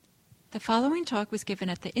The following talk was given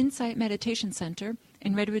at the Insight Meditation Center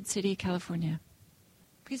in Redwood City, California.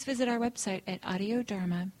 Please visit our website at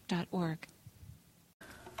audiodharma.org.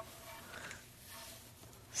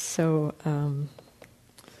 So,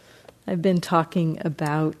 I've been talking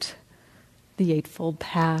about the Eightfold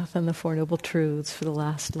Path and the Four Noble Truths for the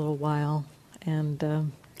last little while.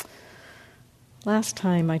 And last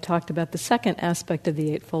time I talked about the second aspect of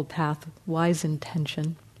the Eightfold Path, wise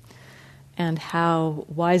intention, and how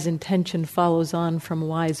wise intention follows on from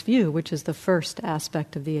wise view, which is the first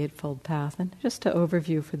aspect of the Eightfold Path. And just to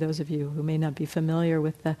overview for those of you who may not be familiar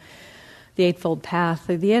with the Eightfold Path,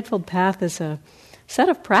 the Eightfold Path is a set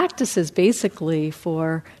of practices basically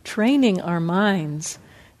for training our minds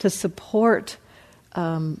to support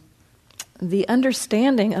the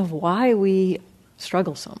understanding of why we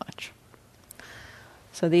struggle so much.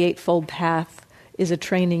 So the Eightfold Path is a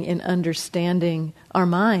training in understanding our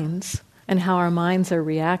minds and how our minds are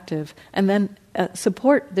reactive, and then there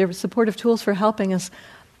are supportive tools for helping us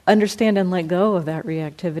understand and let go of that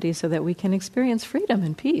reactivity so that we can experience freedom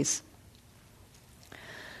and peace.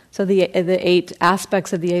 So the 8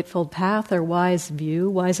 aspects of the Eightfold Path are wise view,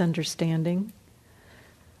 wise understanding,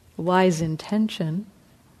 wise intention,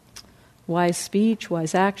 wise speech,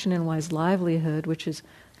 wise action, and wise livelihood, which is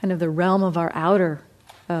kind of the realm of our outer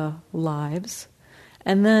lives.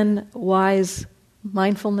 And then wise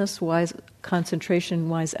mindfulness, wise concentration,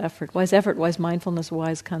 wise effort, wise mindfulness,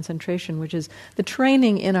 wise concentration, which is the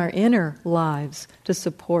training in our inner lives to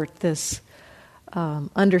support this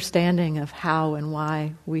understanding of how and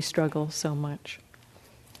why we struggle so much.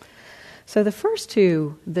 So the first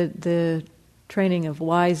two, the training of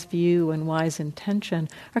wise view and wise intention,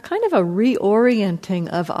 are kind of a reorienting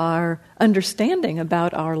of our understanding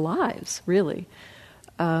about our lives, really.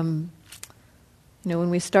 When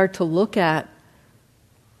we start to look at,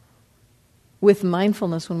 with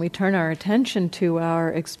mindfulness, when we turn our attention to our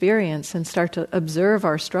experience and start to observe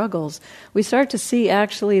our struggles, we start to see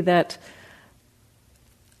actually that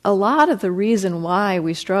a lot of the reason why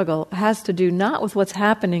we struggle has to do not with what's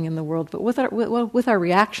happening in the world, but with our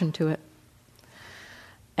reaction to it.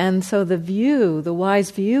 And so the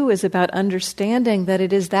wise view is about understanding that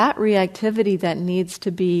it is that reactivity that needs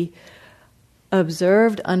to be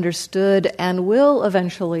observed, understood, and will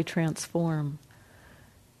eventually transform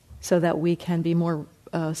so that we can be more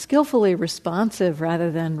skillfully responsive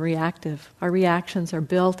rather than reactive. Our reactions are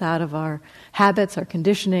built out of our habits, our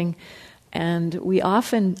conditioning, and we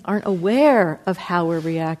often aren't aware of how we're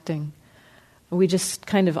reacting. We just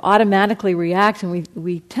kind of automatically react, and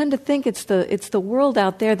we tend to think it's the world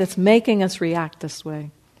out there that's making us react this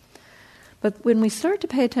way. But when we start to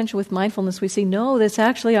pay attention with mindfulness, we see, no, that's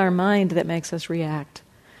actually our mind that makes us react.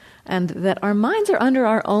 And that our minds are under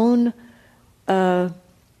our own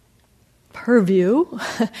purview,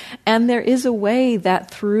 and there is a way that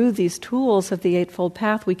through these tools of the Eightfold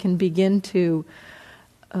Path we can begin to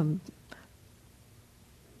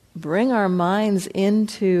bring our minds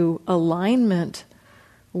into alignment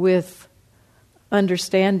with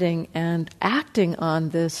understanding and acting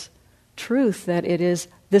on this truth that it is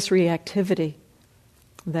this reactivity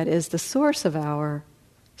that is the source of our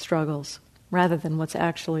struggles, rather than what's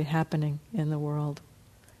actually happening in the world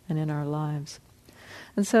and in our lives.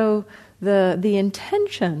 And so the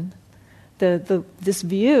intention, this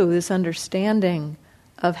view, this understanding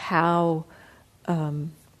of how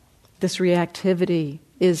this reactivity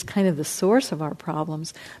is kind of the source of our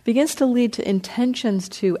problems, begins to lead to intentions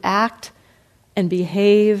to act and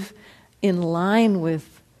behave in line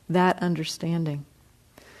with that understanding.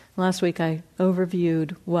 Last week I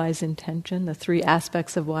overviewed wise intention, the 3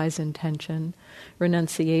 aspects of wise intention: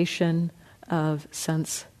 renunciation of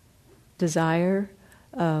sense desire,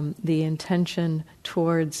 the intention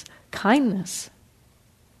towards kindness,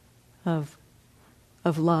 of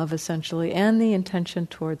love essentially, and the intention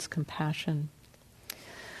towards compassion.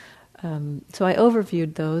 So I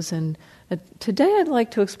overviewed those, and today I'd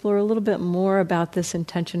like to explore a little bit more about this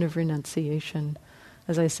intention of renunciation.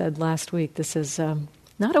 As I said last week, this is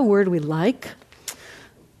not a word we like.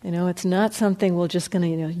 It's not something we're just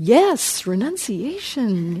going to, yes,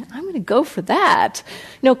 renunciation, I'm going to go for that.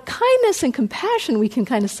 Kindness and compassion we can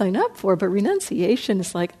kind of sign up for, but renunciation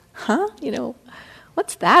is like,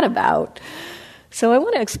 what's that about? So I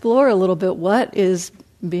want to explore a little bit what is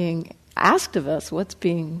being asked of us, what's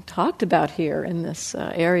being talked about here in this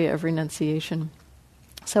area of renunciation.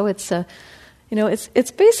 So it's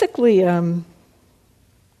basically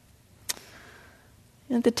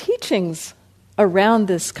the teachings around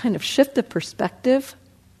this kind of shift of perspective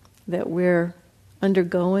that we're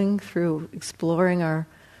undergoing through exploring our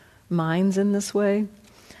minds in this way.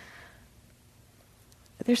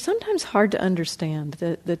 they're sometimes hard to understand,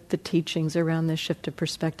 the teachings around this shift of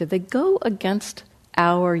perspective. They go against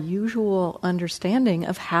our usual understanding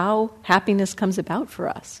of how happiness comes about for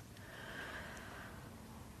us.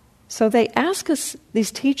 So they ask us,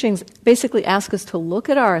 these teachings basically ask us to look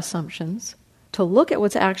at our assumptions, to look at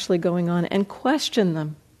what's actually going on and question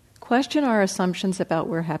them. Question our assumptions about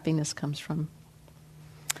where happiness comes from.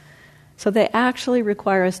 So they actually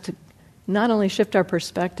require us to not only shift our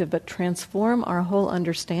perspective, but transform our whole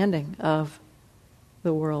understanding of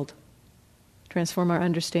the world. Transform our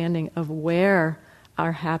understanding of where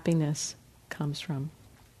our happiness comes from.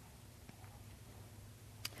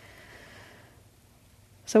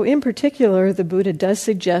 So in particular, the Buddha does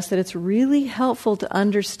suggest that it's really helpful to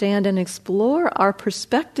understand and explore our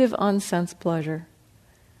perspective on sense pleasure.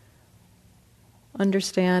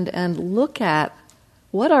 Understand and look at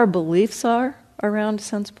what our beliefs are around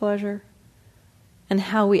sense pleasure and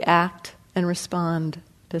how we act and respond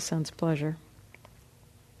to sense pleasure.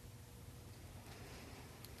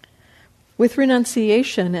 With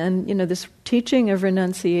renunciation, and this teaching of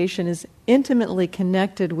renunciation is intimately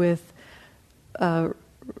connected with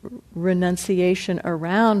renunciation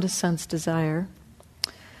around sense desire.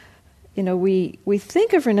 We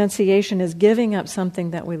think of renunciation as giving up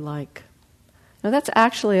something that we like. Now that's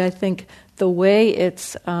actually, I think, the way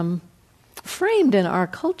it's framed in our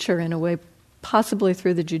culture in a way, possibly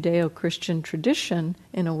through the Judeo-Christian tradition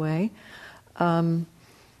in a way.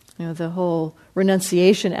 The whole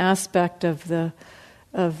renunciation aspect of the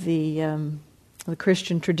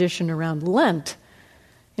Christian tradition around Lent.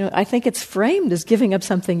 I think it's framed as giving up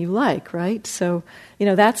something you like, right? So,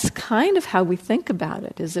 that's kind of how we think about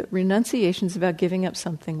it, is that renunciation is about giving up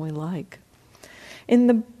something we like. In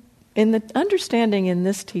the understanding in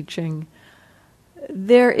this teaching,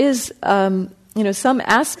 there is, some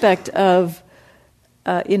aspect of,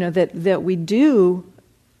 that we do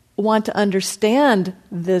want to understand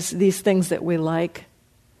these things that we like.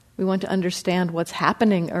 We want to understand what's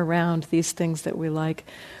happening around these things that we like.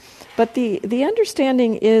 But the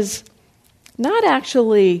understanding is not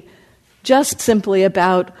actually just simply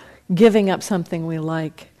about giving up something we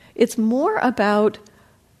like. It's more about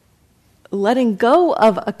letting go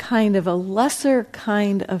of a lesser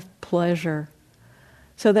kind of pleasure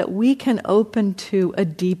so that we can open to a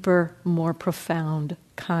deeper, more profound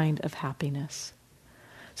kind of happiness.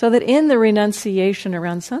 So that in the renunciation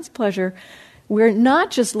around sense pleasure, we're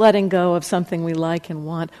not just letting go of something we like and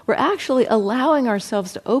want, we're actually allowing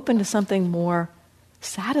ourselves to open to something more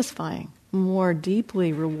satisfying, more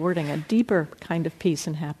deeply rewarding, a deeper kind of peace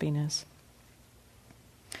and happiness.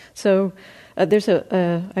 So there's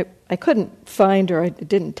I couldn't find, or I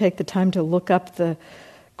didn't take the time to look up the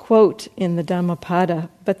quote in the Dhammapada,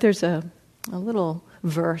 but there's a little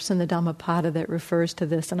verse in the Dhammapada that refers to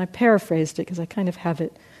this, and I paraphrased it because I kind of have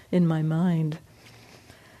it in my mind.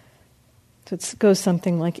 So it goes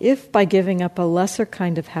something like, if by giving up a lesser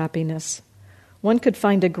kind of happiness, one could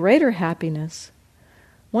find a greater happiness,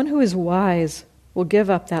 one who is wise will give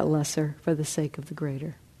up that lesser for the sake of the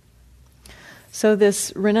greater. So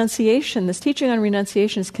this renunciation, this teaching on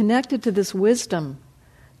renunciation is connected to this wisdom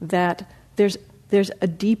that there's a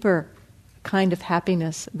deeper kind of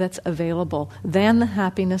happiness that's available than the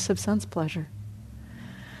happiness of sense pleasure.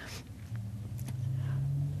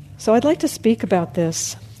 So I'd like to speak about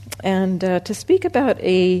this, and to speak about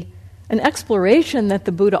an exploration that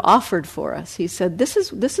the Buddha offered for us. He said, this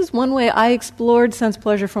is one way I explored sense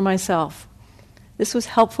pleasure for myself. This was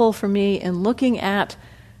helpful for me in looking at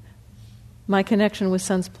my connection with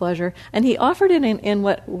sense pleasure. And he offered it in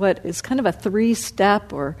what is kind of a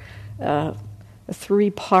 3-step or a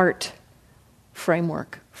 3-part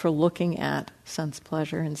framework for looking at sense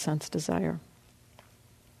pleasure and sense desire.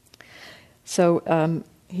 So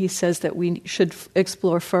he says that we should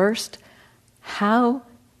explore first how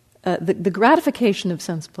the gratification of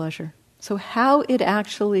sense pleasure. So how it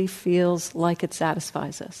actually feels like it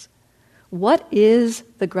satisfies us. What is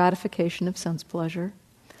the gratification of sense pleasure?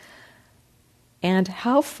 And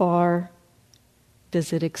how far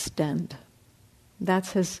does it extend?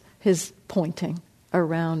 That's his pointing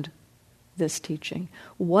around this teaching.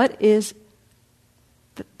 What is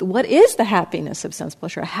the happiness of sense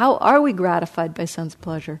pleasure? How are we gratified by sense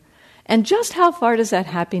pleasure? And just how far does that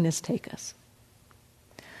happiness take us?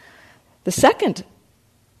 The second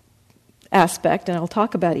aspect, and I'll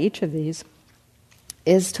talk about each of these,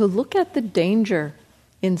 is to look at the danger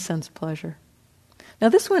in sense pleasure. Now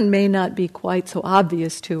this one may not be quite so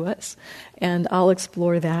obvious to us, and I'll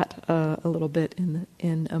explore that a little bit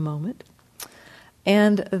in a moment.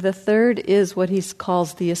 And the third is what he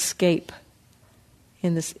calls the escape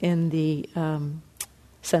in the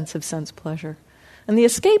sense of sense pleasure. And the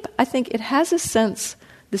escape, I think it has a sense,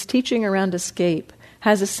 this teaching around escape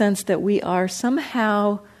has a sense that we are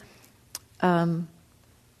somehow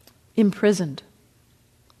imprisoned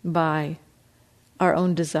by our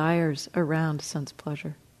own desires around sense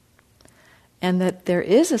pleasure. And that there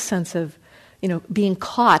is a sense of, being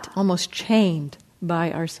caught, almost chained by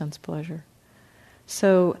our sense pleasure.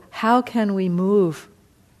 So how can we move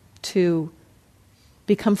to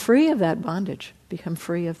become free of that bondage, become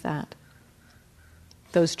free of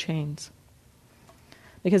those chains?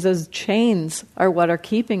 Because those chains are what are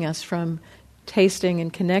keeping us from tasting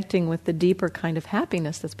and connecting with the deeper kind of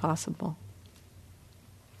happiness that's possible.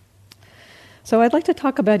 So I'd like to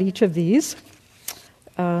talk about each of these.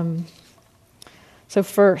 So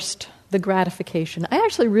first, the gratification. I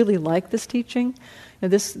actually really like this teaching.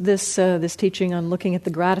 This teaching on looking at the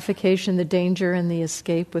gratification, the danger, and the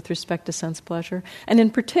escape with respect to sense pleasure, and in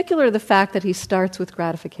particular the fact that he starts with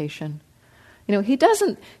gratification. He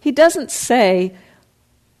doesn't say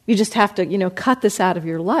you just have to cut this out of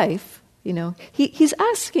your life. He's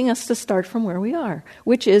asking us to start from where we are,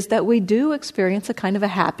 which is that we do experience a kind of a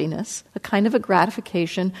happiness, a kind of a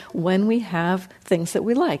gratification when we have things that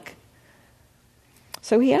we like.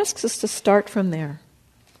 So he asks us to start from there,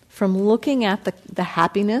 from looking at the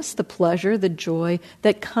happiness, the pleasure, the joy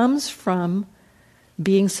that comes from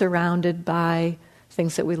being surrounded by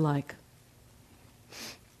things that we like.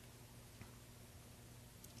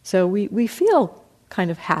 So we feel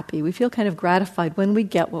kind of happy, we feel kind of gratified when we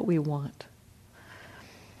get what we want.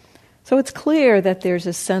 So it's clear that there's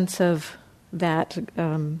a sense of that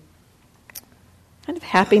kind of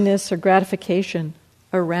happiness or gratification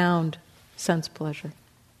around sense pleasure.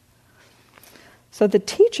 So the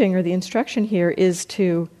teaching or the instruction here is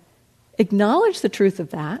to acknowledge the truth of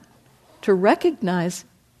that, to recognize,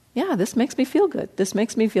 this makes me feel good, this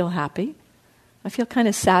makes me feel happy. I feel kind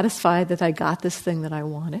of satisfied that I got this thing that I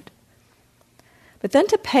wanted. But then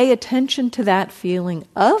to pay attention to that feeling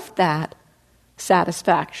of that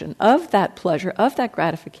satisfaction, of that pleasure, of that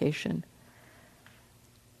gratification.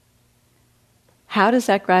 How does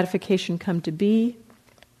that gratification come to be?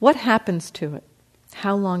 What happens to it?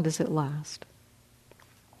 How long does it last?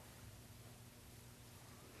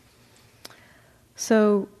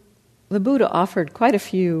 So the Buddha offered quite a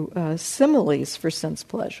few similes for sense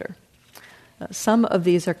pleasure. Some of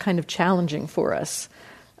these are kind of challenging for us.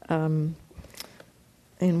 In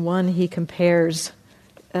one, he compares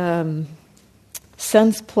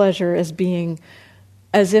sense pleasure as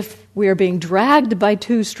if we are being dragged by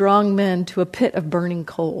two strong men to a pit of burning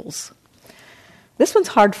coals. This one's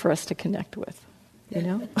hard for us to connect with,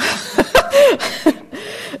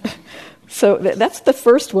 So that's the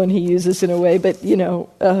first one he uses in a way, but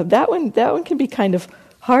that one can be kind of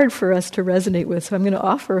hard for us to resonate with. So I'm going to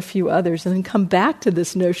offer a few others and then come back to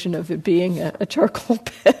this notion of it being a charcoal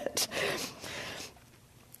pit.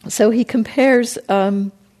 So he compares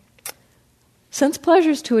sense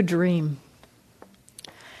pleasures to a dream.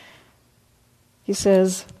 He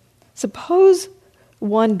says, suppose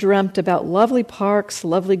one dreamt about lovely parks,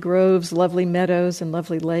 lovely groves, lovely meadows, and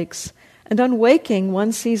lovely lakes, and on waking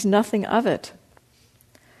one sees nothing of it.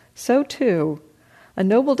 So too, a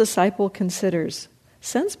noble disciple considers,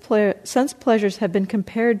 sense pleasures have been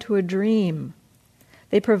compared to a dream.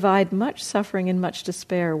 They provide much suffering and much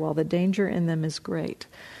despair, while the danger in them is great.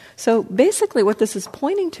 So basically what this is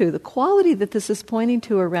pointing to, the quality that this is pointing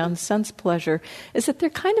to around sense pleasure, is that they're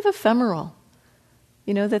kind of ephemeral.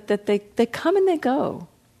 That they come and they go.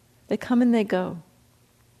 They come and they go.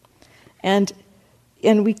 And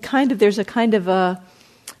there's a kind of a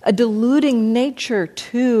diluting nature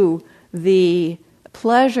to the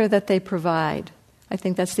pleasure that they provide. I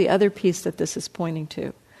think that's the other piece that this is pointing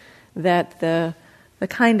to. That the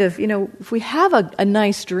kind of, if we have a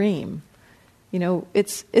nice dream,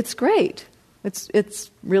 it's great.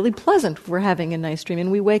 It's really pleasant if we're having a nice dream.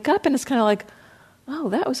 And we wake up and it's kind of like, oh,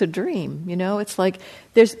 that was a dream. It's like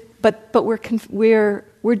but we're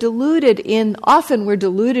deluded often we're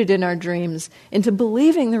deluded in our dreams into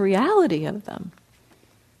believing the reality of them.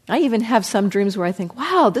 I even have some dreams where I think,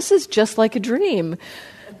 wow, this is just like a dream.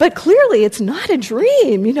 But clearly it's not a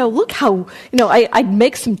dream. Look how, I'd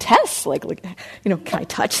make some tests, like, can I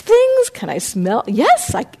touch things? Can I smell?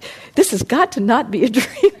 Yes, this has got to not be a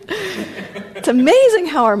dream. It's amazing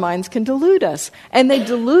how our minds can delude us. And they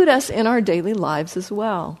delude us in our daily lives as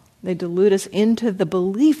well. They delude us into the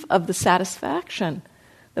belief of the satisfaction,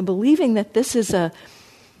 the believing that this is a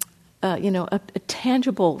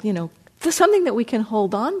tangible, something that we can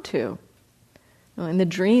hold on to. In the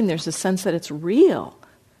dream, there's a sense that it's real,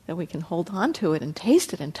 that we can hold on to it and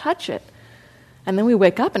taste it and touch it. And then we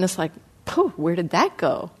wake up and it's like, where did that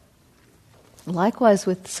go? Likewise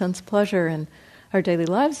with sense pleasure in our daily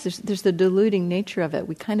lives, there's the deluding nature of it.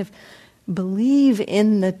 We kind of believe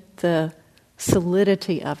in the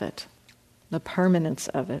solidity of it, the permanence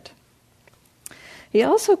of it. He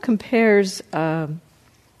also compares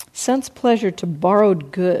sense pleasure to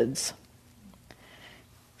borrowed goods.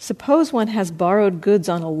 Suppose one has borrowed goods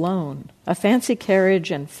on a loan, a fancy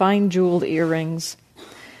carriage and fine jeweled earrings,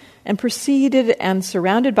 and preceded and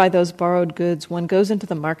surrounded by those borrowed goods, one goes into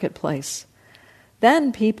the marketplace.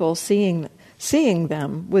 Then people, seeing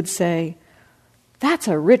them, would say, "That's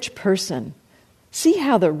a rich person. See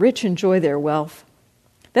how the rich enjoy their wealth."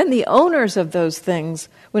 Then the owners of those things,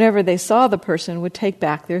 whenever they saw the person, would take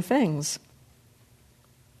back their things.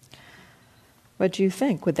 What do you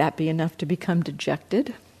think? Would that be enough to become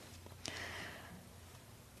dejected?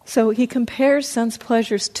 So he compares sense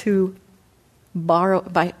pleasures to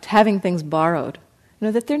by having things borrowed.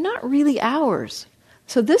 That they're not really ours.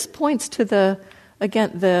 So this points to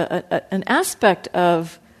an aspect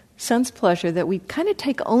of sense pleasure that we kind of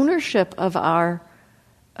take ownership of our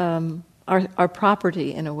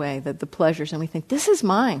property in a way, that the pleasures, and we think, this is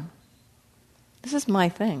mine. This is my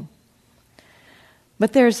thing.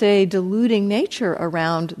 But there's a deluding nature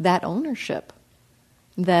around that ownership,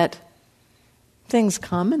 that things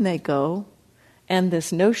come and they go, and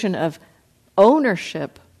this notion of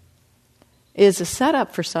ownership is a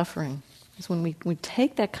setup for suffering. Because when we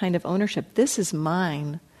take that kind of ownership, this is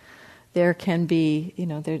mine, there can be,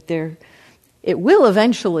 it will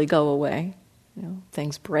eventually go away.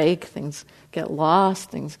 Things break, things get lost,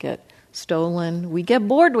 things get stolen. We get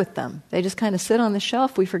bored with them. They just kind of sit on the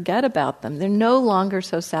shelf. We forget about them. They're no longer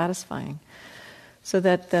so satisfying. So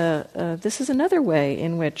that this is another way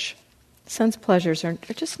in which sense pleasures are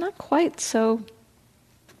just not quite so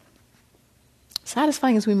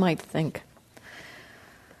satisfying as we might think.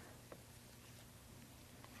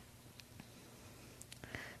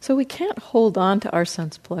 So we can't hold on to our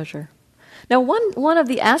sense pleasure. Now, one of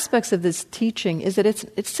the aspects of this teaching is that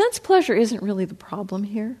it's sense pleasure isn't really the problem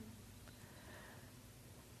here.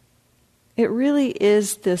 It really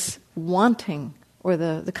is this wanting, or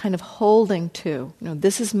the kind of holding to.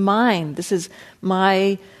 This is mine. This is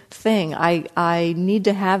my thing. I need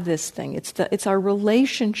to have this thing. It's our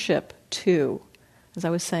relationship to, as I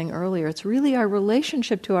was saying earlier, it's really our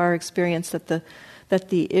relationship to our experience that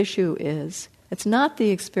the issue is. It's not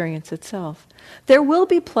the experience itself. There will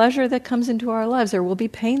be pleasure that comes into our lives. There will be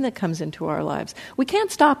pain that comes into our lives. We can't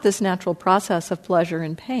stop this natural process of pleasure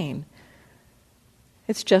and pain.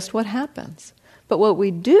 It's just what happens. But what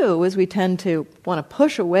we do is we tend to want to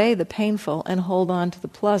push away the painful and hold on to the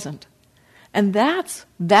pleasant. And that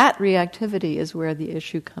reactivity is where the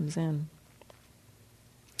issue comes in.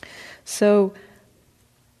 So,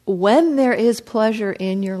 when there is pleasure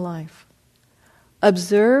in your life,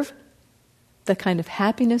 observe the kind of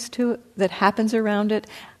happiness to it that happens around it.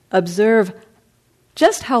 Observe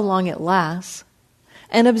just how long it lasts,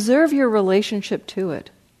 and observe your relationship to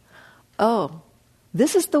it. Oh,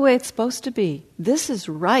 this is the way it's supposed to be. This is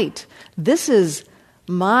right. This is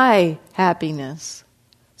my happiness.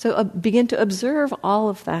 So begin to observe all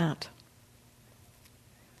of that.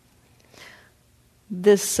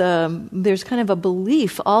 There's kind of a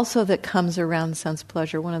belief also that comes around sense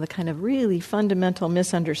pleasure. One of the kind of really fundamental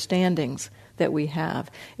misunderstandings that we have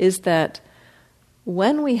is that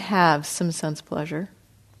when we have some sense pleasure,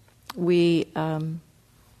 we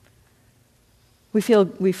feel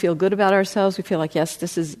good about ourselves. We feel like, yes,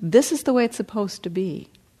 this is the way it's supposed to be.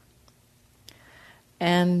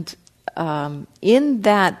 And in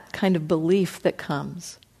that kind of belief that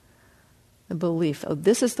comes, the belief, oh,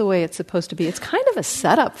 this is the way it's supposed to be, it's kind of a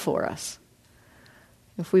setup for us.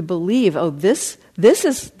 If we believe, oh, this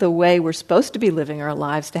is the way we're supposed to be living our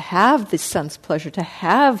lives, to have this sense pleasure, to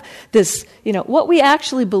have this, what we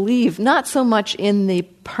actually believe, not so much in the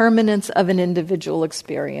permanence of an individual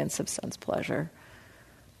experience of sense pleasure,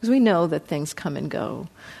 because we know that things come and go.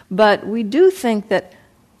 But we do think that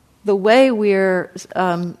the way we're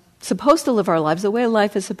supposed to live our lives, the way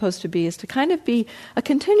life is supposed to be, is to kind of be a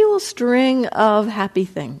continual string of happy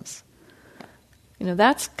things.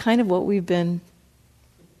 That's kind of what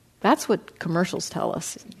that's what commercials tell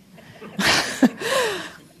us.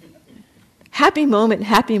 Happy moment,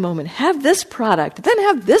 have this product, then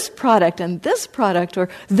have this product, or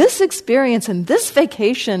this experience, and this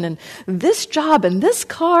vacation, and this job, and this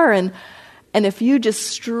car, and if you just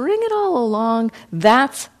string it all along,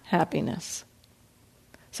 that's happiness.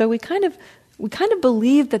 So we kind of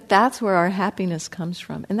believe that that's where our happiness comes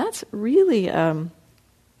from, and that's really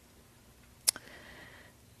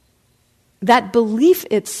that belief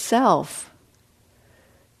itself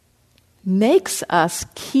makes us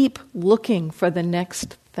keep looking for the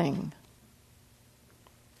next thing.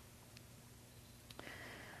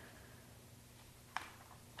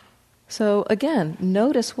 So again,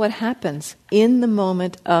 notice what happens in the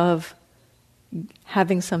moment of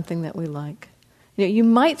having something that we like. You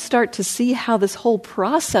might start to see how this whole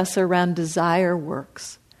process around desire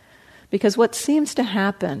works. Because what seems to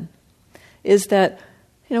happen is that,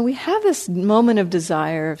 we have this moment of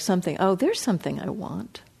desire of something, oh, there's something I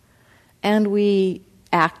want. And we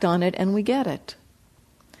act on it and we get it.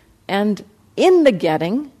 And in the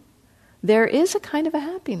getting, there is a kind of a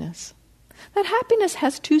happiness. That happiness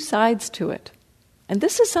has two sides to it. And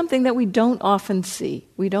this is something that we don't often see.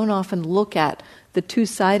 We don't often look at the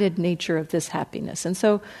two-sided nature of this happiness. And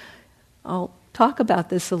so I'll talk about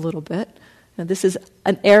this a little bit. Now, this is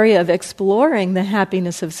an area of exploring the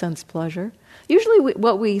happiness of sense pleasure. Usually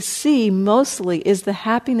what we see mostly is the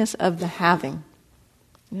happiness of the having.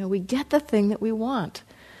 We get the thing that we want.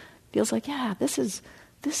 Feels like, yeah, this is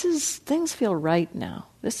things feel right now.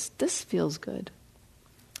 This feels good.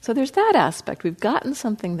 So there's that aspect. We've gotten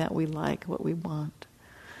something that we like, what we want.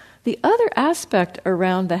 The other aspect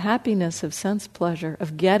around the happiness of sense pleasure,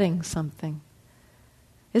 of getting something,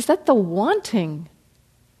 is that the wanting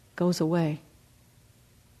goes away.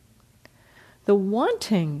 The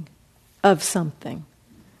wanting of something.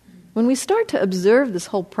 When we start to observe this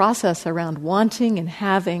whole process around wanting and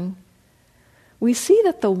having, we see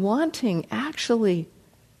that the wanting actually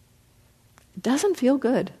doesn't feel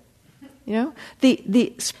good.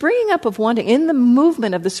 The springing up of wanting, in the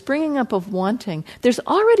movement of the springing up of wanting, there's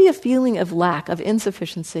already a feeling of lack, of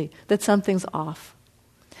insufficiency, that something's off.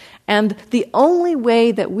 And the only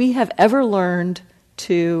way that we have ever learned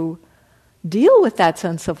to deal with that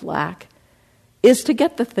sense of lack is to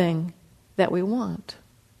get the thing that we want.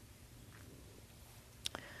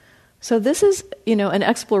 So this is, an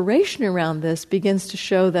exploration around this begins to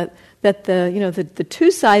show that the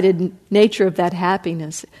two-sided nature of that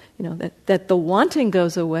happiness, that the wanting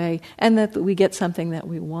goes away and that we get something that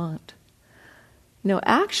we want.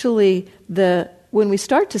 Actually, when we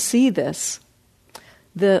start to see this,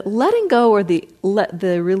 the letting go or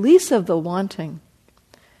the release of the wanting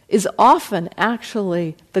is often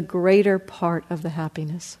actually the greater part of the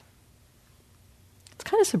happiness. It's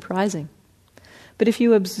kind of surprising. But if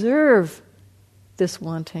you observe this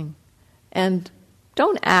wanting and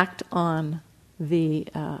don't act on the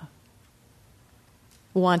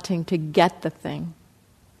wanting to get the thing,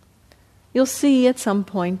 you'll see at some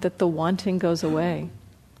point that the wanting goes away.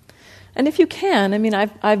 And if you can,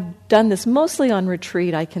 I've done this mostly on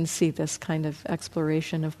retreat. I can see this kind of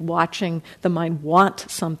exploration of watching the mind want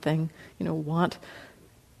something, want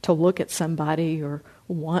to look at somebody or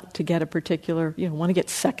want to get a particular, want to get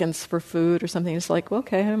seconds for food or something. It's like,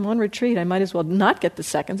 okay, I'm on retreat. I might as well not get the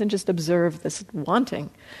seconds and just observe this wanting.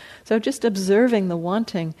 So just observing the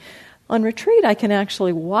wanting. On retreat, I can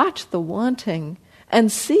actually watch the wanting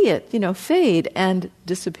and see it, fade and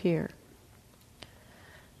disappear.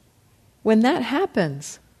 When that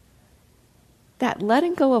happens, that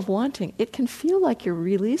letting go of wanting, it can feel like you're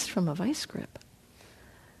released from a vice grip.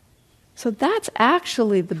 So that's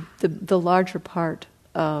actually the larger part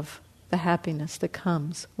of the happiness that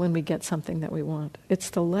comes when we get something that we want.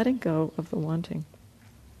 It's the letting go of the wanting.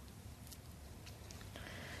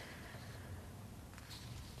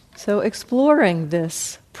 So exploring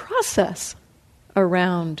this process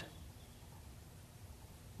around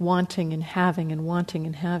wanting and having and wanting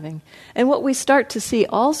and having. And what we start to see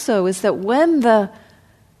also is that when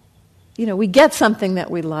we get something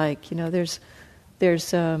that we like, there's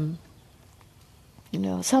some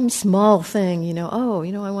small thing,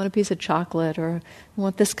 I want a piece of chocolate or I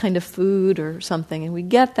want this kind of food or something, and we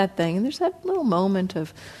get that thing, and there's that little moment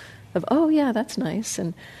of oh yeah, that's nice.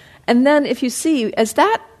 And then if you see, as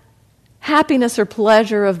that happiness or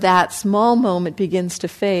pleasure of that small moment begins to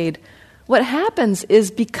fade, what happens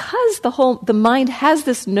is because the mind has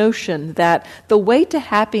this notion that the way to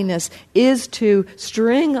happiness is to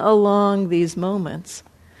string along these moments,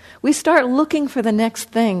 we start looking for the next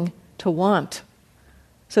thing to want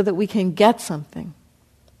so that we can get something,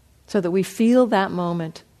 so that we feel that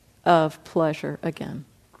moment of pleasure again.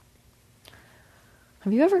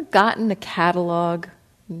 Have you ever gotten a catalog?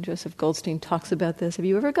 Joseph Goldstein talks about this. Have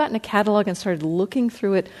you ever gotten a catalog and started looking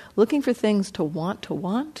through it, looking for things to want to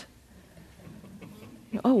want?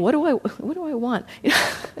 Oh, what do I want?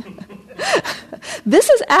 This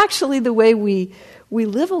is actually the way we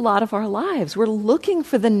live a lot of our lives. We're looking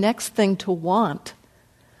for the next thing to want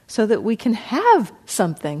so that we can have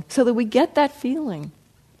something, so that we get that feeling.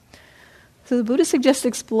 So the Buddha suggests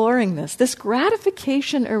exploring this. This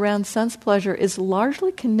gratification around sense pleasure is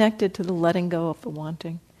largely connected to the letting go of the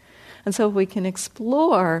wanting. And so if we can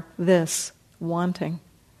explore this wanting,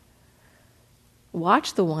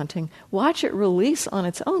 watch the wanting, watch it release on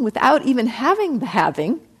its own without even having the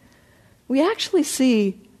having, we actually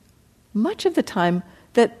see much of the time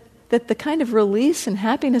that the kind of release and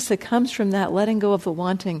happiness that comes from that letting go of the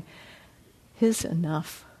wanting is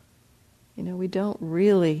enough. We don't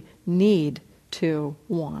really need to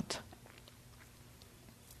want.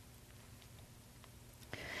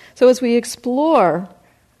 So as we explore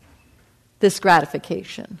this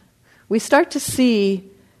gratification, we start to see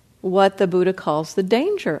what the Buddha calls the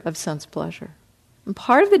danger of sense pleasure. And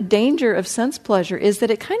part of the danger of sense pleasure is that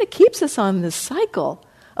it kind of keeps us on this cycle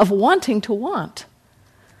of wanting to want.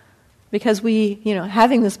 Because we,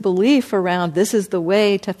 having this belief around this is the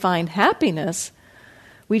way to find happiness,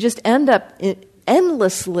 we just end up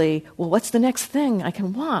endlessly, well, what's the next thing I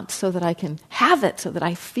can want so that I can have it, so that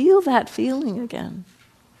I feel that feeling again?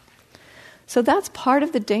 So that's part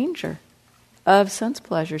of the danger of sense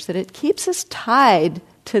pleasures, that it keeps us tied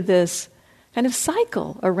to this kind of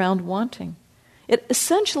cycle around wanting. It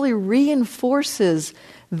essentially reinforces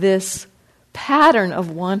this pattern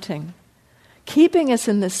of wanting, keeping us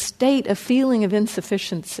in this state of feeling of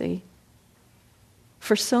insufficiency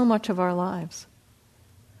for so much of our lives.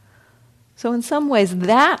 So in some ways,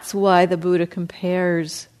 that's why the Buddha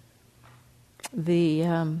compares the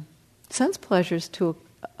sense pleasures to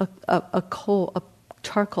a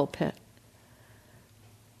charcoal pit.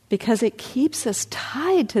 Because it keeps us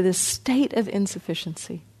tied to this state of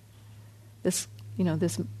insufficiency. This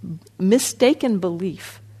mistaken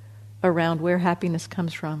belief around where happiness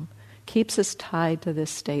comes from keeps us tied to this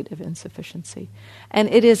state of insufficiency. And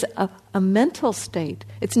it is a mental state.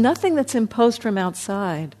 It's nothing that's imposed from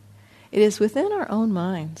outside. It is within our own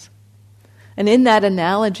minds. And in that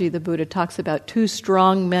analogy, the Buddha talks about two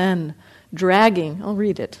strong men dragging. I'll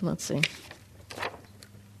read it. Let's see.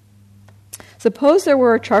 Suppose there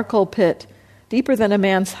were a charcoal pit, deeper than a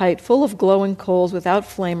man's height, full of glowing coals without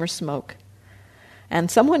flame or smoke.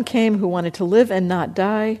 And someone came who wanted to live and not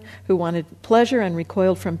die, who wanted pleasure and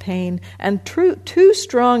recoiled from pain, and two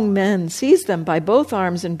strong men seized them by both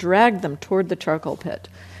arms and dragged them toward the charcoal pit.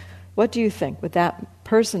 What do you think? Would that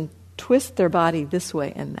person twist their body this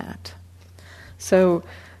way and that? So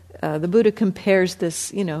the Buddha compares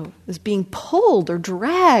this, as being pulled or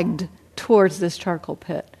dragged towards this charcoal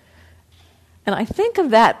pit. And I think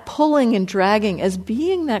of that pulling and dragging as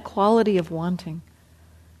being that quality of wanting.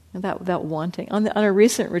 That wanting. On a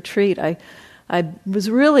recent retreat, I was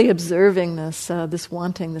really observing this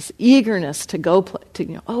wanting, this eagerness to go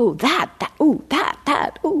that.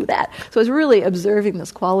 So I was really observing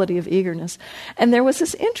this quality of eagerness. And there was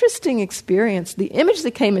this interesting experience. The image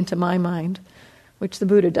that came into my mind, which the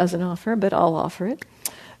Buddha doesn't offer, but I'll offer it,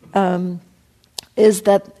 is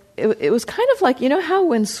that it was kind of like, how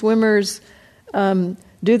when swimmers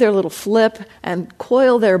do their little flip and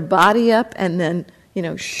coil their body up and then,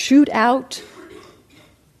 shoot out.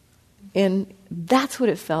 And that's what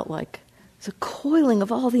it felt like. It's a coiling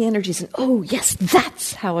of all the energies. And, oh, yes,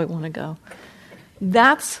 that's how I want to go.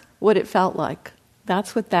 That's what it felt like.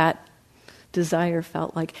 That's what that desire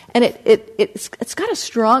felt like. And it's got a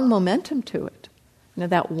strong momentum to it.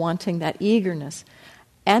 That wanting, that eagerness.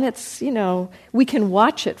 And it's, we can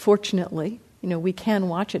watch it, fortunately. We can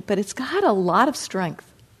watch it, but it's got a lot of strength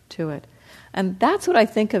to it. And that's what I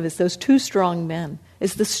think of as those two strong men,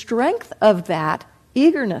 is the strength of that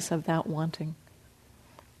eagerness, of that wanting.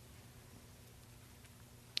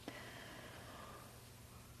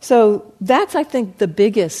 So that's, I think, the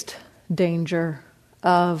biggest danger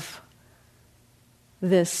of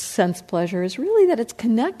this sense pleasure, is really that it's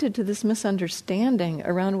connected to this misunderstanding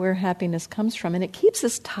around where happiness comes from, and it keeps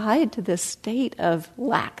us tied to this state of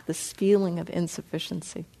lack, this feeling of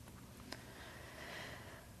insufficiency.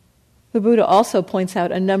 The Buddha also points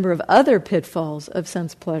out a number of other pitfalls of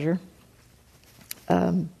sense pleasure.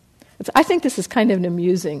 I think this is kind of an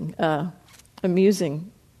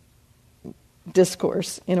amusing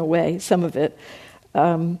discourse in a way, some of it.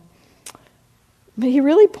 But he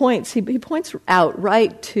really points out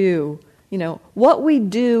right to, what we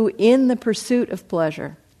do in the pursuit of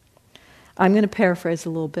pleasure. I'm going to paraphrase a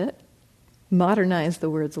little bit, modernize the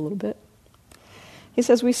words a little bit. He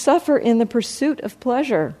says, we suffer in the pursuit of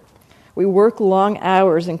pleasure. We work long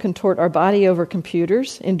hours and contort our body over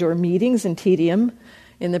computers, endure meetings and tedium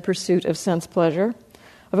in the pursuit of sense pleasure,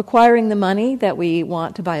 of acquiring the money that we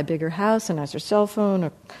want to buy a bigger house, a nicer cell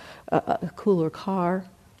phone, a cooler car.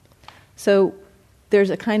 So there's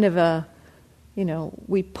a kind of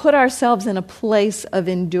we put ourselves in a place of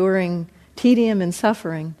enduring tedium and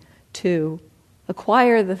suffering to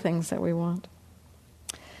acquire the things that we want.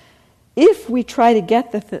 If we try to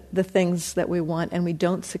get the things that we want and we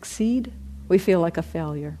don't succeed, we feel like a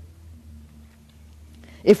failure.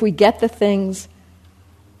 If we get the things,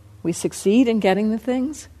 we succeed in getting the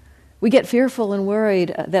things, we get fearful and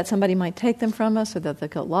worried that somebody might take them from us or that they'll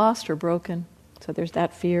get lost or broken. So there's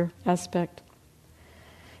that fear aspect.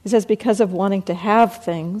 He says because of wanting to have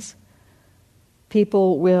things,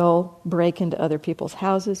 people will break into other people's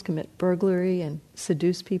houses, commit burglary, and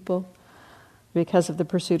seduce people. Because of the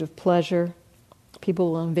pursuit of pleasure,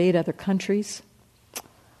 people will invade other countries.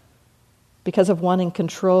 Because of wanting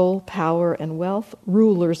control, power, and wealth,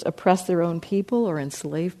 rulers oppress their own people or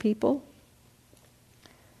enslave people.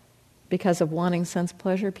 Because of wanting sense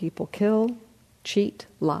pleasure, people kill, cheat,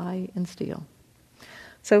 lie, and steal.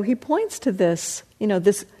 So he points to this,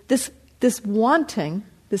 this wanting,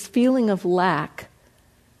 this feeling of lack.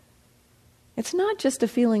 It's not just a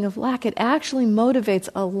feeling of lack, it actually motivates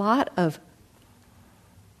a lot of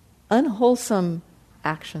unwholesome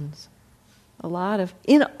actions. A lot of,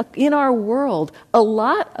 in our world, a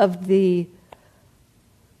lot of the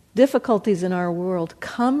difficulties in our world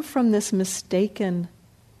come from this mistaken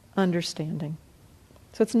understanding.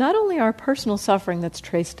 So it's not only our personal suffering that's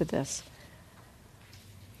traced to this.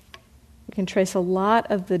 We can trace a lot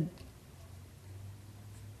of the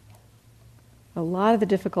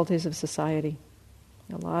difficulties of society,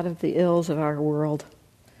 a lot of the ills of our world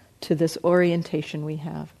to this orientation we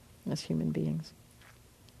have as human beings.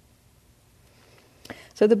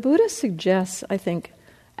 So the Buddha suggests, I think,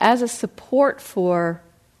 as a support for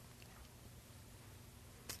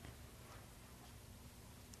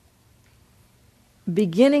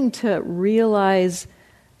beginning to realize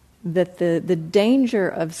that the danger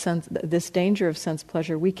of this danger of sense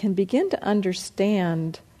pleasure, we can begin to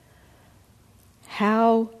understand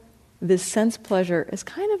how this sense pleasure is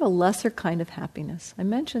kind of a lesser kind of happiness. I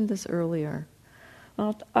mentioned this earlier.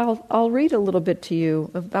 I'll read a little bit to you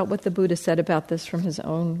about what the Buddha said about this from his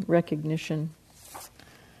own recognition.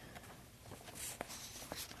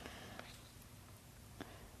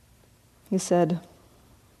 He said,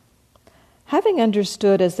 having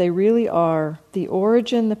understood as they really are the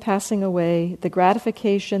origin, the passing away, the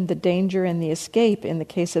gratification, the danger, and the escape in the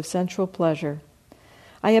case of sensual pleasure,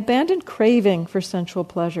 I abandoned craving for sensual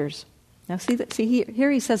pleasures. Now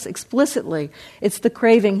here he says explicitly, it's the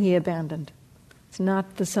craving he abandoned. It's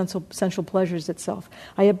not the sensual pleasures itself.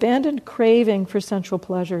 I abandoned craving for sensual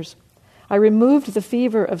pleasures. I removed the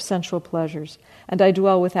fever of sensual pleasures, and I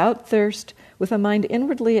dwell without thirst, with a mind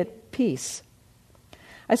inwardly at peace.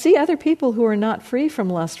 I see other people who are not free from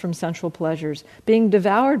lust from sensual pleasures, being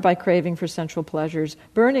devoured by craving for sensual pleasures,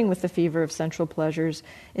 burning with the fever of sensual pleasures,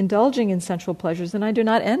 indulging in sensual pleasures, and I do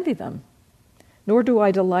not envy them, nor do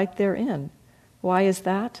I delight therein. Why is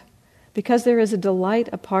that? Because there is a delight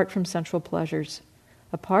apart from sensual pleasures,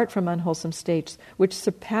 apart from unwholesome states, which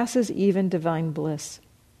surpasses even divine bliss.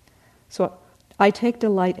 So I take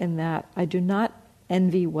delight in that. I do not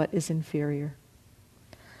envy what is inferior.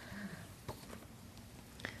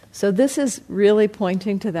 So this is really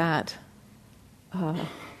pointing to that.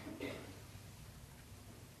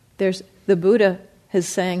 The Buddha is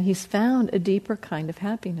saying he's found a deeper kind of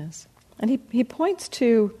happiness. And he points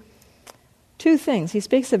to two things. He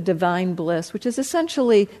speaks of divine bliss, which is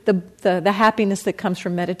essentially the happiness that comes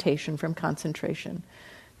from meditation, from concentration.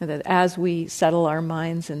 And that as we settle our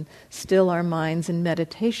minds and still our minds in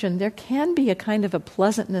meditation, there can be a kind of a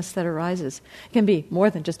pleasantness that arises. It can be more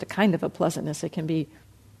than just a kind of a pleasantness. It can be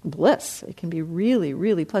bliss. It can be really,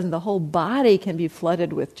 really pleasant. The whole body can be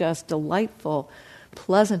flooded with just delightful,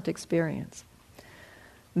 pleasant experience.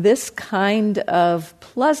 This kind of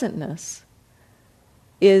pleasantness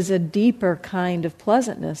is a deeper kind of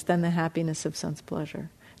pleasantness than the happiness of sense pleasure.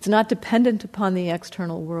 It's not dependent upon the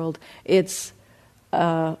external world. It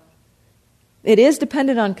is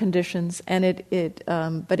dependent on conditions, and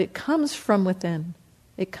but it comes from within.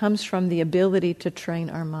 It comes from the ability to train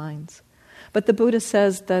our minds. But the Buddha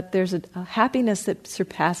says that there's a happiness that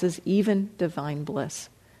surpasses even divine bliss.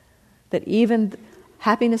 That even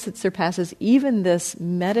happiness that surpasses even this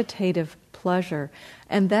meditative pleasure.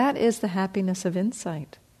 And that is the happiness of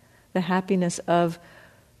insight. The happiness of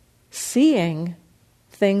seeing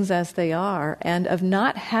things as they are and of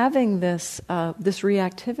not having this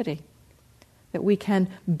reactivity. That we can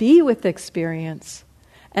be with the experience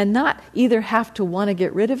and not either have to want to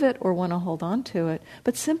get rid of it or want to hold on to it,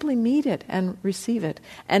 but simply meet it and receive it.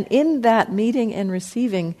 And in that meeting and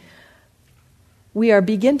receiving, we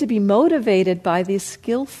begin to be motivated by these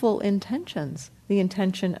skillful intentions, the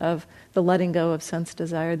intention of the letting go of sense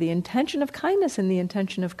desire, the intention of kindness, and the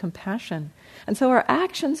intention of compassion. And so our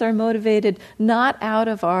actions are motivated not out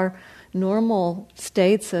of our normal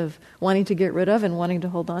states of wanting to get rid of and wanting to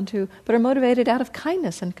hold on to, but are motivated out of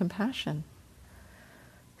kindness and compassion.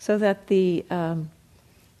 So that the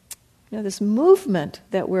this movement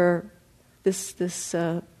that this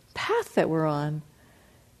path that we're on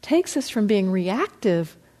takes us from being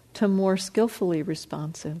reactive to more skillfully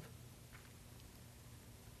responsive.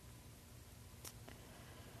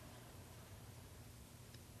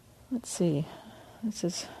 Let's see. I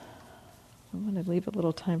want to leave a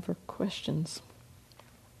little time for questions.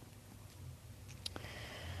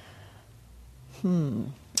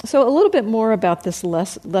 So a little bit more about this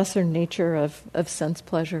lesser nature of sense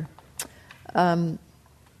pleasure. Kind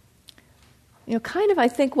of I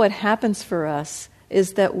think what happens for us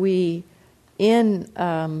is that we, in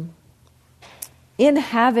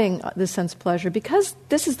having the sense pleasure, because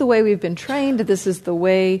this is the way we've been trained, this is the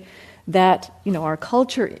way that our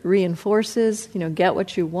culture reinforces, get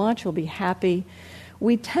what you want, you'll be happy.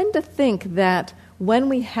 We tend to think that when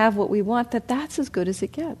we have what we want, that's as good as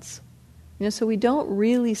it gets. So we don't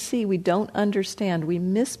really see, we don't understand, we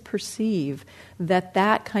misperceive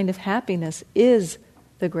that kind of happiness is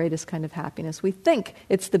the greatest kind of happiness. We think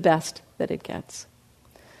it's the best that it gets.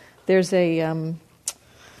 There's an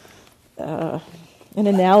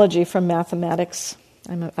analogy from mathematics.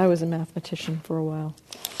 I was a mathematician for a while.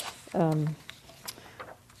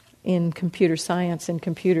 In computer science and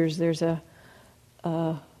computers, there's a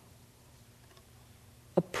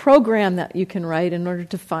program that you can write in order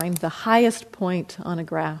to find the highest point on a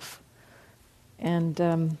graph. And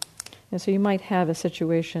so you might have a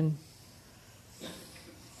situation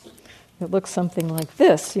that looks something like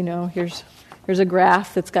this. Here's a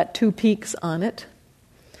graph that's got 2 peaks on it.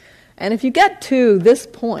 And if you get to this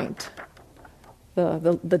point,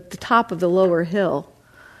 the top of the lower hill,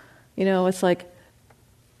 it's like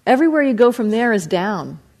everywhere you go from there is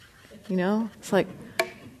down. It's like,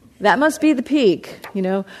 that must be the peak,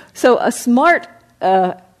 So a smart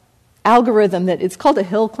algorithm it's called a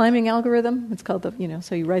hill climbing algorithm. It's called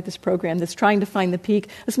so you write this program that's trying to find the peak.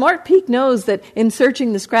 A smart peak knows that in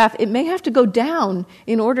searching this graph, it may have to go down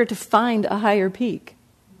in order to find a higher peak.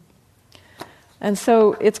 And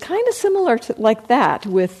so it's kind of similar to like that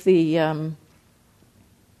with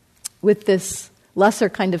with this lesser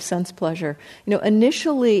kind of sense pleasure.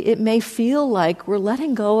 Initially it may feel like we're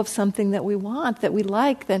letting go of something that we want, that we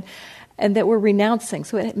like, and that we're renouncing.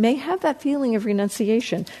 So it may have that feeling of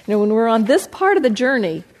renunciation. When we're on this part of the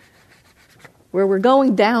journey, where we're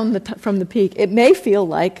going down from the peak, it may feel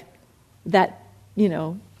like that,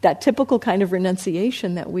 that typical kind of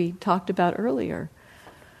renunciation that we talked about earlier.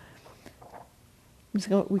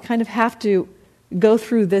 So we kind of have to go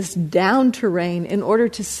through this down terrain in order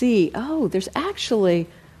to see, there's actually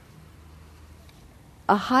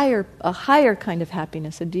a higher kind of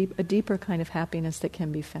happiness, a deeper kind of happiness that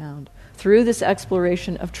can be found through this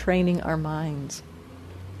exploration of training our minds.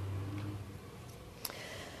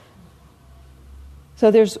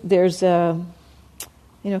 So there's kind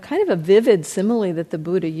of a vivid simile that the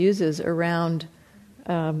Buddha uses around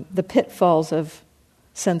the pitfalls of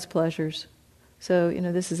sense pleasures. So,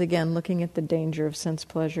 this is again looking at the danger of sense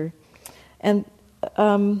pleasure. And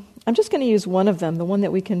I'm just going to use one of them, the one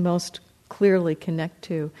that we can most clearly connect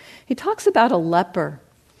to. He talks about a leper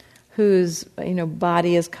whose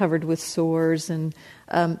body is covered with sores, and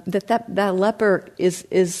that leper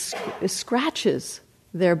is scratches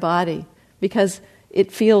their body because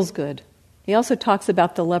it feels good. He also talks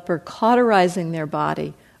about the leper cauterizing their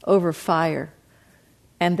body over fire,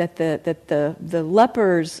 and that the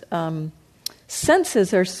leper's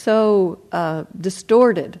senses are so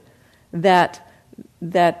distorted that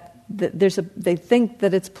they think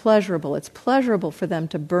that it's pleasurable. It's pleasurable for them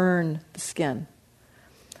to burn the skin.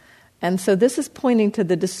 And so this is pointing to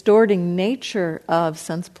the distorting nature of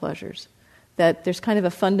sense pleasures, that there's kind of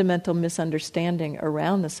a fundamental misunderstanding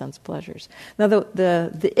around the sense pleasures. Now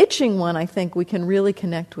the itching one, I think we can really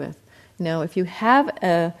connect with. If you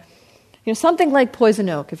have something like poison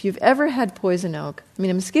oak. If you've ever had poison oak,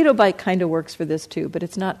 a mosquito bite kind of works for this too, but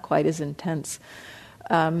it's not quite as intense.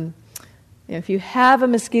 If you have a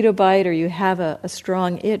mosquito bite or you have a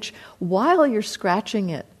strong itch, while you're scratching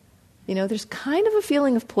it, there's kind of a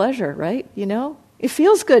feeling of pleasure, right? It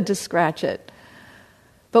feels good to scratch it.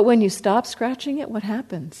 But when you stop scratching it, what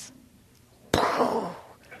happens?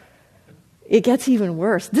 It gets even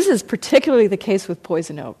worse. This is particularly the case with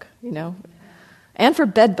poison oak, And for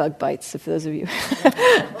bed bug bites, if those of you,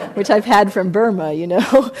 which I've had from Burma, you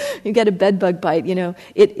get a bed bug bite, it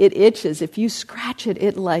itches. If you scratch it,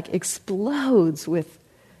 it like explodes with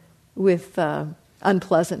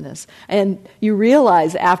unpleasantness. And you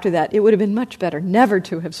realize after that, it would have been much better never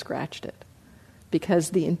to have scratched it,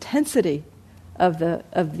 because the intensity of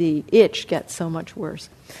the itch gets so much worse.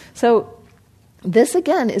 So this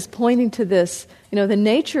again is pointing to this, the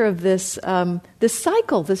nature of this this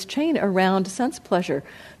cycle, this chain around sense pleasure.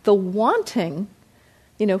 The wanting,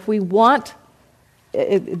 if we want,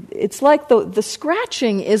 it's like the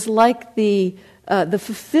scratching is like the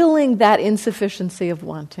fulfilling that insufficiency of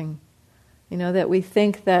wanting. That we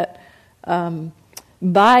think that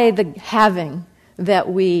by the having that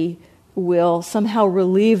we will somehow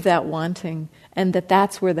relieve that wanting, and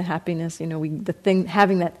that's where the happiness,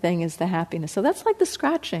 having that thing is the happiness. So that's like the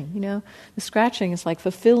scratching, The scratching is like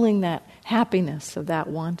fulfilling that happiness of that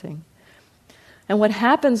wanting. And what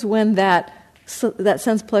happens when that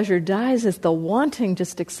sense pleasure dies is the wanting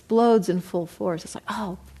just explodes in full force. It's like,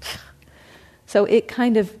 oh. So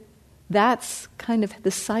that's kind of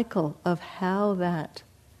the cycle of how that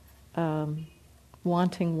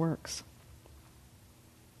wanting works.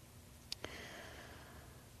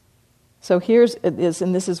 So here's it is,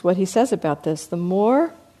 and this is what he says about this. The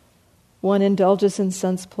more one indulges in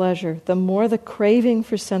sense pleasure, the more the craving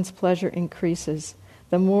for sense pleasure increases,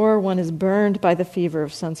 the more one is burned by the fever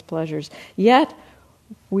of sense pleasures. Yet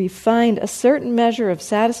we find a certain measure of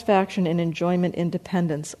satisfaction and enjoyment in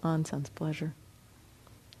dependence on sense pleasure.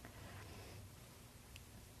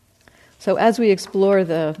 So as we explore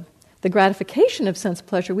the gratification of sense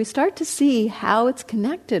pleasure, we start to see how it's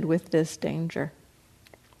connected with this danger.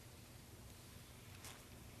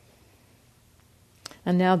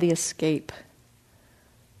 And now the escape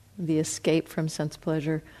from sense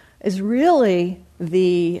pleasure is really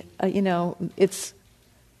it's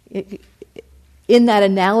in that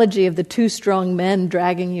analogy of the two strong men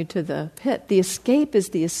dragging you to the pit. The escape is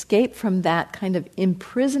the escape from that kind of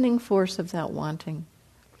imprisoning force of that wanting.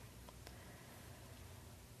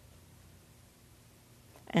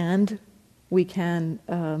 And we can,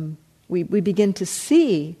 we begin to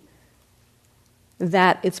see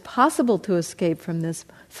that it's possible to escape from this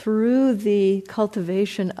through the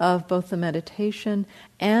cultivation of both the meditation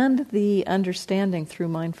and the understanding through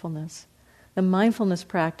mindfulness. The mindfulness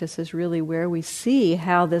practice is really where we see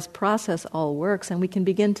how this process all works, and we can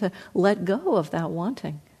begin to let go of that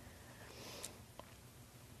wanting.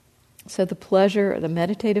 So the pleasure, the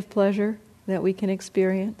meditative pleasure that we can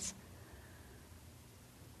experience,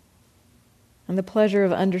 and the pleasure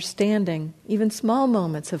of understanding, even small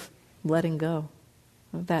moments of letting go.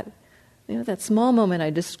 That small moment I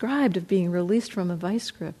described of being released from a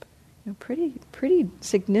vice grip, pretty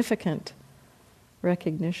significant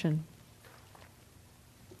recognition.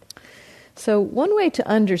 So one way to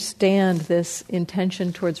understand this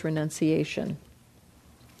intention towards renunciation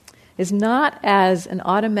is not as an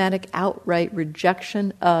automatic outright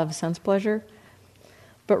rejection of sense pleasure,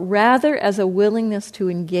 but rather as a willingness to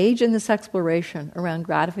engage in this exploration around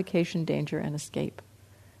gratification, danger, and escape.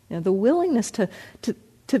 The willingness to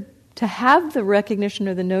have the recognition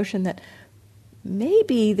or the notion that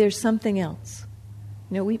maybe there's something else.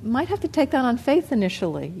 We might have to take that on faith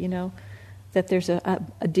initially, that there's a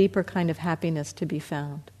deeper kind of happiness to be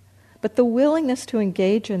found. But the willingness to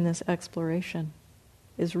engage in this exploration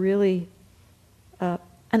is really an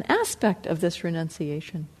aspect of this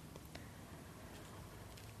renunciation.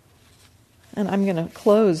 And I'm going to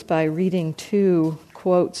close by reading 2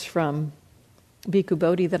 quotes from Bhikkhu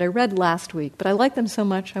Bodhi that I read last week, but I like them so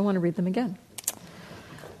much I want to read them again.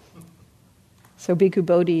 So Bhikkhu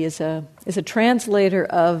Bodhi is a translator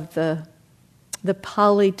of the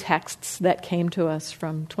Pali texts that came to us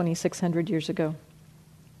from 2,600 years ago.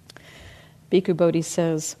 Bhikkhu Bodhi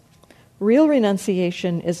says, "Real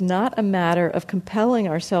renunciation is not a matter of compelling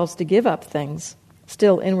ourselves to give up things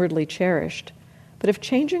still inwardly cherished, but of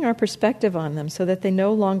changing our perspective on them so that they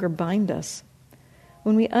no longer bind us.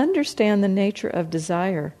 When we understand the nature of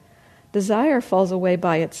desire, desire falls away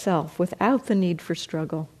by itself without the need for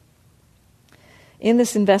struggle. In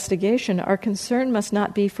this investigation, our concern must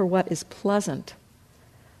not be for what is pleasant,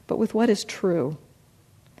 but with what is true.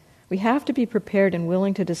 We have to be prepared and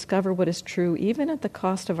willing to discover what is true, even at the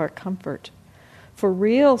cost of our comfort. For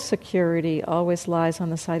real security always lies on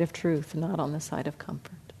the side of truth, not on the side of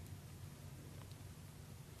comfort."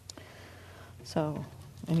 So,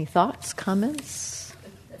 any thoughts, comments?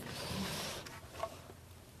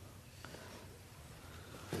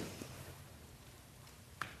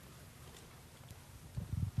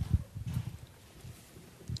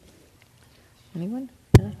 Anyone?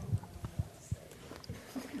 No?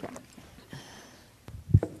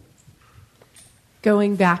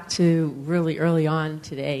 Going back to really early on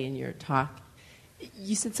today in your talk,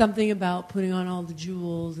 you said something about putting on all the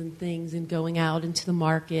jewels and things and going out into the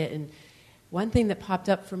market. And one thing that popped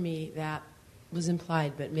up for me that was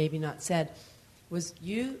implied but maybe not said was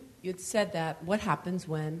you'd said that what happens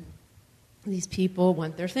when these people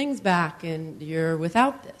want their things back and you're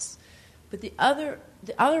without this. But the other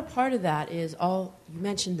part of that is you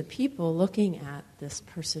mentioned the people looking at this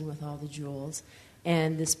person with all the jewels,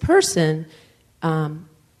 and this person,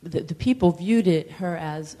 the people viewed her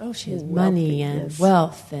as, she has money and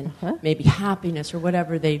wealth and maybe happiness or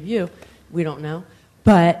whatever they view. We don't know.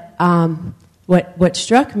 But what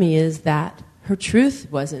struck me is that her truth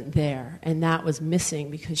wasn't there, and that was missing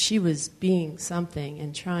because she was being something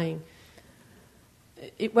and trying.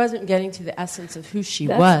 It wasn't getting to the essence of who she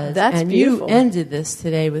was. That's and beautiful. You ended this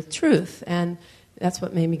today with truth, and that's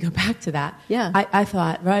what made me go back to that. Yeah. I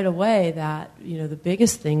thought right away that the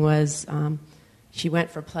biggest thing was she went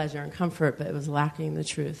for pleasure and comfort, but it was lacking the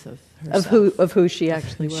truth of herself. Of who she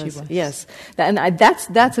actually was. Yes, and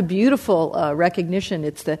that's a beautiful recognition.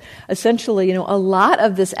 It's essentially a lot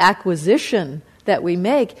of this acquisition that we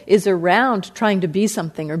make is around trying to be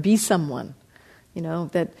something or be someone.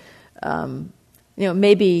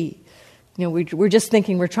 Maybe we're just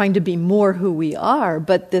thinking we're trying to be more who we are,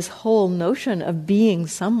 but this whole notion of being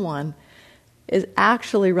someone is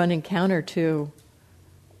actually running counter to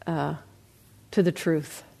the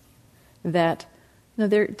truth. That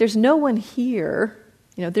there's no one here.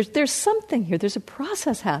 There's something here. There's a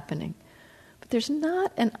process happening, but there's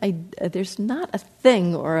not a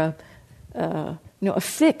thing or a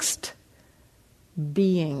fixed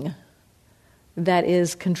being that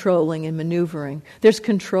is controlling and maneuvering. There's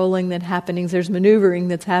controlling that's happening, there's maneuvering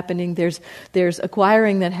that's happening, there's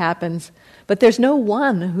acquiring that happens, but there's no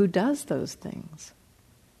one who does those things.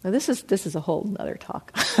 Now this is a whole other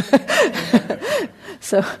talk.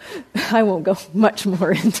 So I won't go much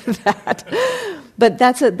more into that. But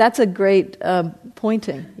that's a great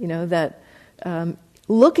pointing, that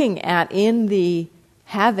looking at in the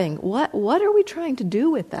having, what are we trying to do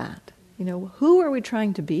with that? Who are we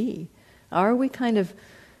trying to be? Are we kind of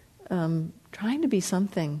trying to be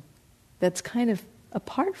something that's kind of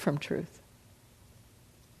apart from truth?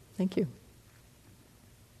 Thank you.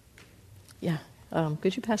 Yeah.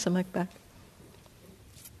 Could you pass the mic back?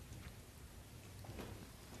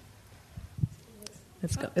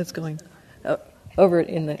 It's going. Over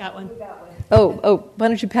in the... Got one. Oh, why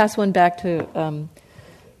don't you pass one back to...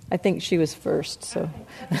 I think she was first, so...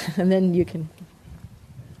 and then you can...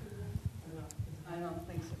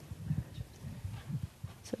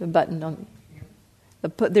 A button on.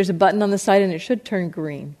 There's a button on the side, and it should turn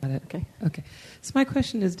green. Got it. Okay. So my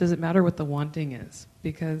question is, does it matter what the wanting is?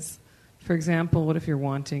 Because, for example, what if you're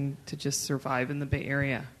wanting to just survive in the Bay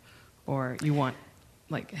Area, or you want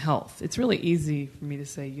health? It's really easy for me to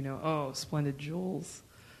say, splendid jewels.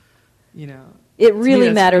 It really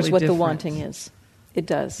matters really what different. The wanting is. It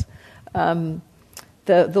does. The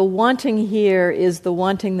wanting here is the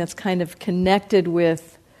wanting that's kind of connected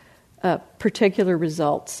with particular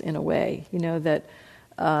results in a way, that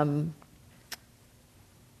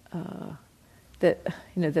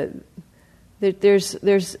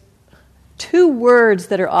there's two words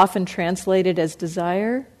that are often translated as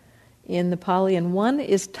desire in the Pali, and one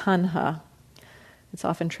is tanha. It's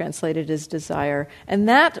often translated as desire, and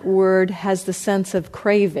that word has the sense of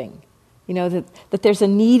craving. That there's a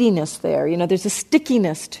neediness there. There's a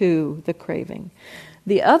stickiness to the craving.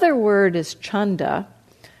 The other word is chanda,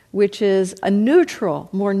 which is a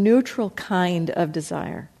more neutral kind of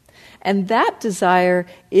desire. And that desire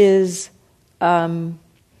is, that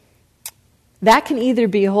can either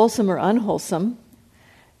be wholesome or unwholesome.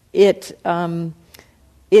 It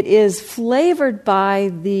is flavored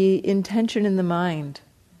by the intention in the mind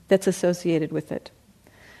that's associated with it.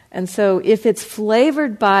 And so if it's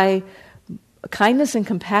flavored by kindness and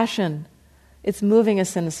compassion, it's moving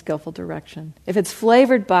us in a skillful direction. If it's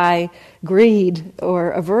flavored by greed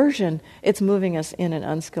or aversion, it's moving us in an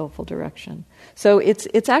unskillful direction. So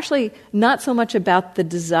it's actually not so much about the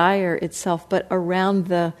desire itself, but around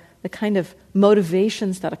the kind of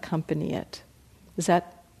motivations that accompany it. Does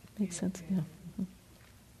that make sense? Yeah.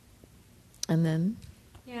 And then?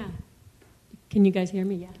 Yeah. Can you guys hear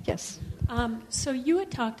me? Yeah. Yes. So you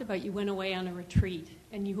had talked about you went away on a retreat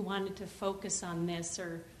and you wanted to focus on this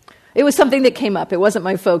or... It was something that came up. It wasn't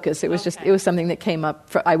my focus. It was it was something that came up.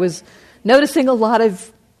 I was noticing a lot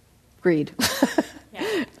of greed.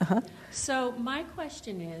 Yeah. Uh-huh. So my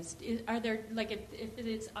question is are there, if it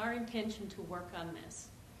is our intention to work on this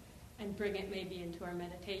and bring it maybe into our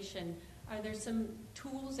meditation, are there some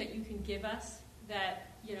tools that you can give us that,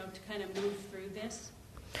 to kind of move through this?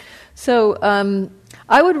 So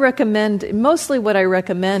I would recommend, mostly what I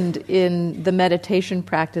recommend in the meditation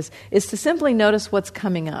practice is to simply notice what's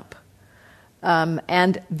coming up.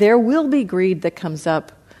 And there will be greed that comes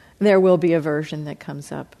up. There will be aversion that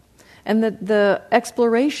comes up. And the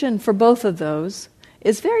exploration for both of those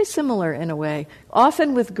is very similar in a way.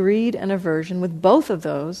 Often with greed and aversion, with both of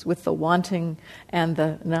those, with the wanting and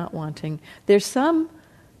the not wanting, there's some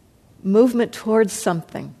movement towards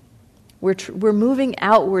something. We're moving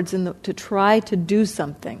outwards to try to do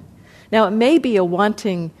something. Now, it may be a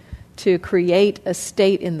wanting to create a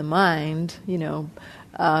state in the mind,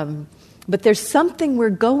 but there's something we're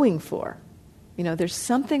going for. There's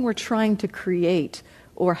something we're trying to create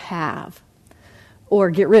or have or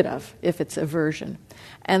get rid of if it's aversion.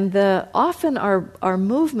 And often our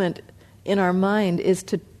movement in our mind is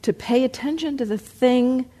to pay attention to the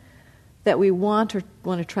thing that we want to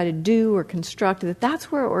try to do or construct,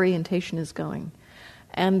 that's where orientation is going.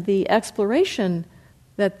 And the exploration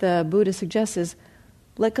that the Buddha suggests is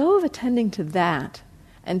let go of attending to that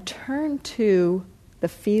and turn to the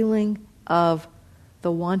feeling of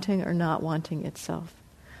the wanting or not wanting itself.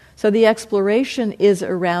 So the exploration is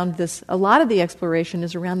around this, a lot of the exploration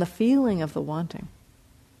is around the feeling of the wanting.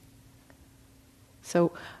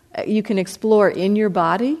 So you can explore in your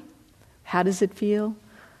body, how does it feel?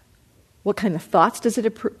 What kind of thoughts does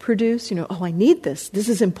it produce? I need this. This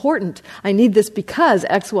is important. I need this because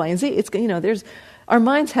X, Y, and Z. It's our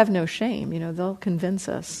minds have no shame. They'll convince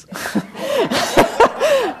us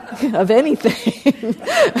of anything.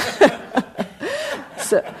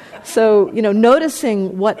 So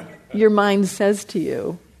noticing what your mind says to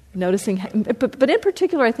you, but in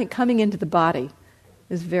particular, I think coming into the body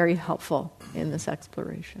is very helpful in this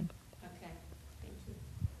exploration.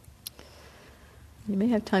 You may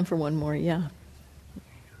have time for one more, yeah.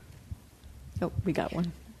 Oh, we got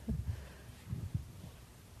one.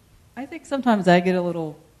 I think sometimes I get a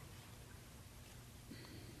little,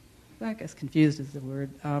 I guess confused is the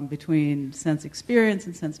word, between sense experience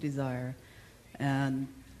and sense desire. And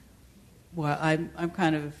I'm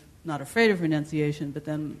kind of not afraid of renunciation, but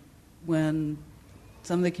then when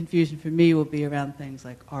some of the confusion for me will be around things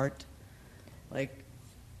like art, like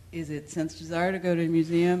is it sense desire to go to a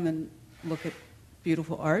museum and look at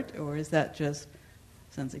beautiful art, or is that just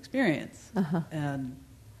sense experience? Uh-huh. And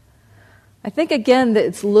I think again that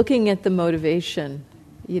it's looking at the motivation.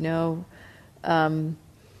 I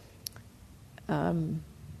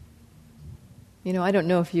don't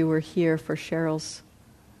know if you were here for Cheryl's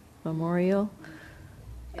memorial.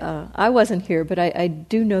 I wasn't here, but I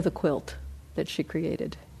do know the quilt that she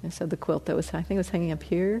created. And so the quilt that was, I think it was hanging up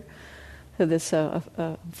here. So this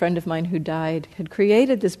a friend of mine who died had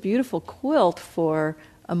created this beautiful quilt for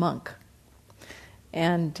a monk,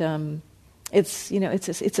 and it's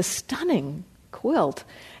a stunning quilt.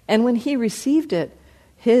 And when he received it,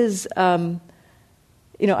 his I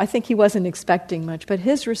think he wasn't expecting much, but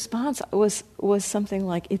his response was something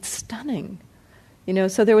like, "It's stunning,"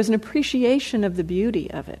 So there was an appreciation of the beauty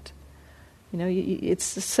of it. It's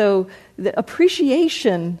so the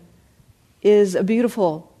appreciation is a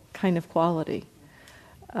beautiful kind of quality,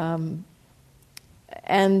 and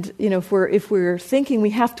if we're thinking we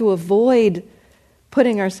have to avoid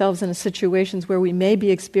putting ourselves in situations where we may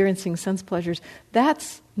be experiencing sense pleasures,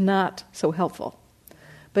 that's not so helpful.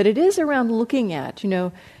 But it is around looking at,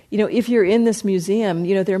 if you're in this museum,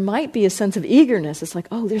 there might be a sense of eagerness. It's like,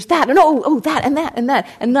 oh, there's that, and that, and that, and that,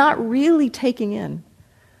 and not really taking in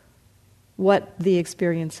what the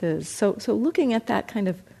experience is. So looking at that kind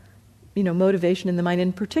of motivation in the mind,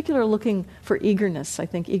 in particular looking for eagerness. I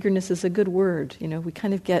think eagerness is a good word.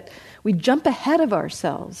 We jump ahead of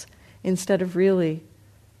ourselves instead of really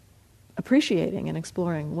appreciating and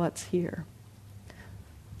exploring what's here.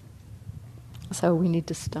 So we need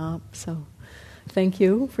to stop. So thank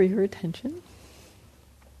you for your attention.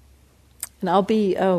 And I'll be